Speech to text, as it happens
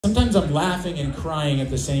I'm laughing and crying at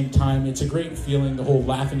the same time. It's a great feeling, the whole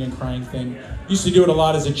laughing and crying thing. Used to do it a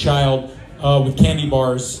lot as a child with candy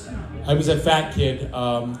bars. I was a fat kid.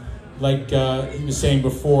 Like he was saying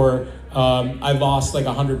before, I lost like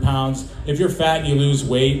 100 pounds. If you're fat and you lose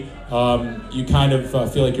weight, you kind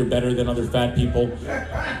of feel like you're better than other fat people,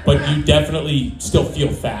 but you definitely still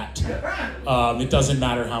feel fat. It doesn't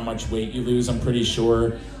matter how much weight you lose, I'm pretty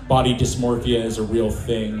sure. Body dysmorphia is a real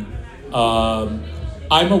thing.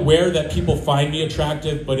 I'm aware that people find me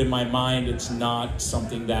attractive, but in my mind, it's not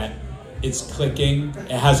something that it's clicking.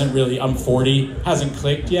 It hasn't really, I'm 40, hasn't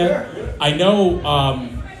clicked yet. I know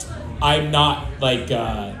I'm not like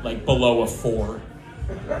below a 4,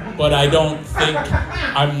 but I don't think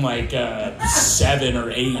I'm like a 7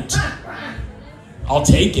 or 8. I'll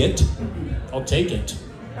take it. I'll take it.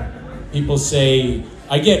 People say,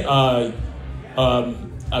 I get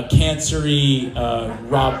a cancery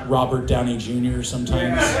Robert Downey Jr.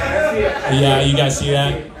 sometimes. Yeah, you guys see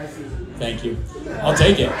that? Thank you. I'll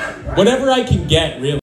take it. Whatever I can get, really.